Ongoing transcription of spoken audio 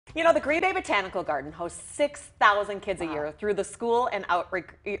You know, the Green Bay Botanical Garden hosts 6,000 kids a year through the school and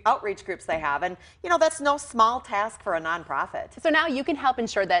outreach groups they have. And, you know, that's no small task for a nonprofit. So now you can help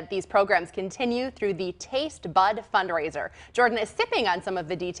ensure that these programs continue through the Taste Bud Fundraiser. Jordan is sipping on some of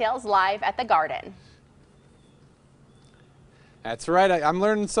the details live at the garden. That's right. I'm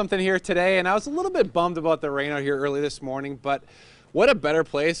learning something here today, and I was a little bit bummed about the rain out here early this morning, but what a better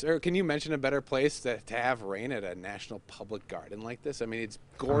place, or can you mention a better place to have rain at a national public garden like this? I mean, it's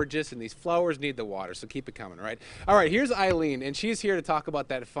gorgeous, and these flowers need the water, so keep it coming, right? All right, here's Eileen, and she's here to talk about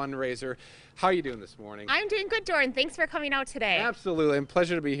that fundraiser. How are you doing this morning? I'm doing good, Jordan. Thanks for coming out today. Absolutely, and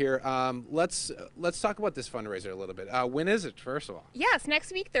pleasure to be here. Let's talk about this fundraiser a little bit. When is it, first of all? Yes,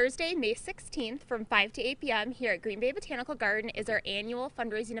 next week, Thursday, May 16th from 5 to 8 p.m. here at Green Bay Botanical Garden is our annual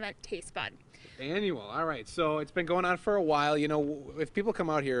fundraising event, Taste Bud. Annual. All right. So it's been going on for a while. You know, if people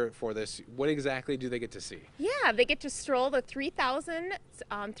come out here for this, what exactly do they get to see? Yeah, they get to stroll the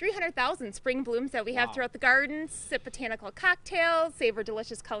 300,000 spring blooms that we have throughout the garden, sip botanical cocktails, savor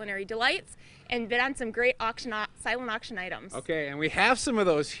delicious culinary delights, and bid on some great silent auction items. Okay, and we have some of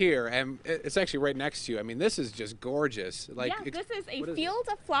those here, and it's actually right next to you. I mean, this is just gorgeous. Like, yeah, this is a field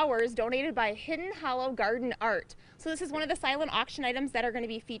of flowers donated by Hidden Hollow Garden Art. So this is one of the silent auction items that are going to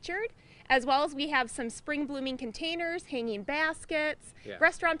be featured, as well as we have some spring blooming containers, hanging baskets,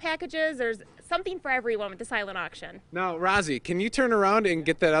 restaurant packages. There's something for everyone with the silent auction. Now, Rozzy, can you turn around and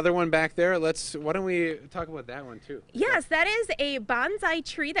get that other one back there? Why don't we talk about that one too? Yes, that is a bonsai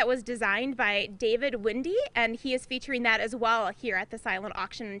tree that was designed by David Windy, and he is featuring that as well here at the silent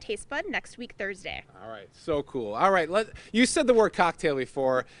auction and Taste Bud next week, Thursday. All right, so cool. All right, you said the word cocktail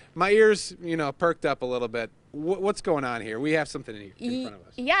before. My ears, perked up a little bit. What's going on here? We have something in front of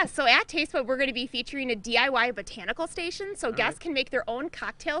us. Yeah, so at Taste Bud, we're going to be featuring a DIY botanical station, so guests can make their own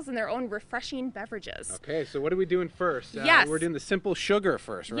cocktails and their own refreshing beverages. Okay, so what are we doing first? Yes. We're doing the simple sugar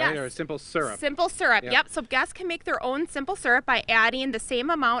first, right? Yes. Or simple syrup? Simple syrup, yep. So guests can make their own simple syrup by adding the same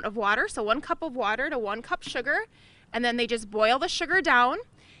amount of water, so 1 cup of water to 1 cup sugar, and then they just boil the sugar down,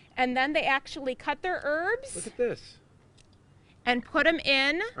 and then they actually cut their herbs. Look at this. And put them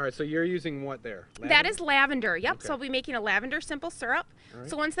in. All right, so you're using what there? Lavender? That is lavender, yep. Okay. So we'll be making a lavender simple syrup. Right.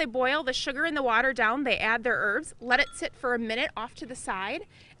 So once they boil the sugar and the water down, they add their herbs, let it sit for a minute off to the side,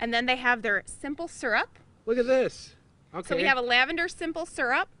 and then they have their simple syrup. Look at this. Okay. So we have a lavender simple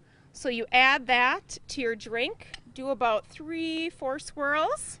syrup. So you add that to your drink, do about 3-4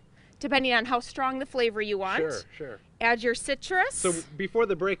 swirls, depending on how strong the flavor you want. Sure, sure. Add your citrus. So before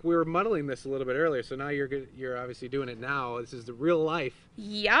the break, we were muddling this a little bit earlier, so now you're obviously doing it now. This is the real life.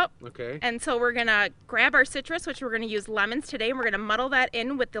 Yep. Okay. And so we're going to grab our citrus, which we're going to use lemons today, and we're going to muddle that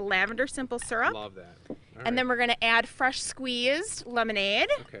in with the lavender simple syrup. Love that. All and right. then we're going to add fresh squeezed lemonade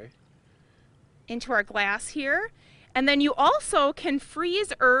into our glass here. And then you also can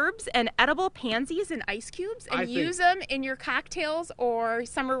freeze herbs and edible pansies in ice cubes and use them in your cocktails or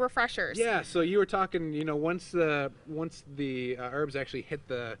summer refreshers. Yeah, so you were talking, once the herbs actually hit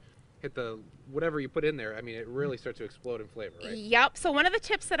the whatever you put in there, I mean, it really starts to explode in flavor, right? Yep. So one of the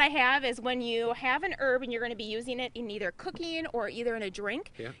tips that I have is when you have an herb and you're going to be using it in either cooking or either in a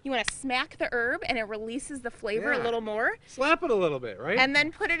drink, you want to smack the herb and it releases the flavor a little more. Slap it a little bit, right? And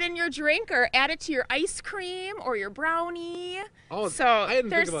then put it in your drink or add it to your ice cream or your brownie. Oh, so I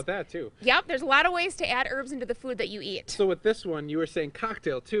didn't think about that too. Yep. There's a lot of ways to add herbs into the food that you eat. So with this one, you were saying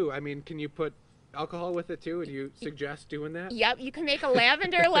cocktail too. I mean, can you put alcohol with it too? Do you suggest doing that? Yep, you can make a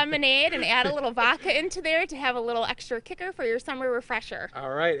lavender lemonade and add a little vodka into there to have a little extra kicker for your summer refresher. All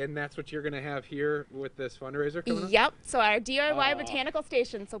right, and that's what you're going to have here with this fundraiser coming up? Yep, so our DIY botanical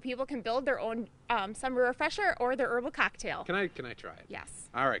station, so people can build their own summer refresher or their herbal cocktail. Can I try it? Yes.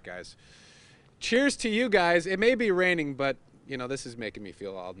 All right, guys. Cheers to you guys. It may be raining, but this is making me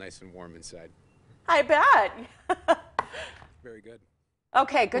feel all nice and warm inside. I bet. Very good.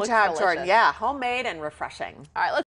 Okay, good Looks job, delicious. Jordan. Yeah, homemade and refreshing. All right, let's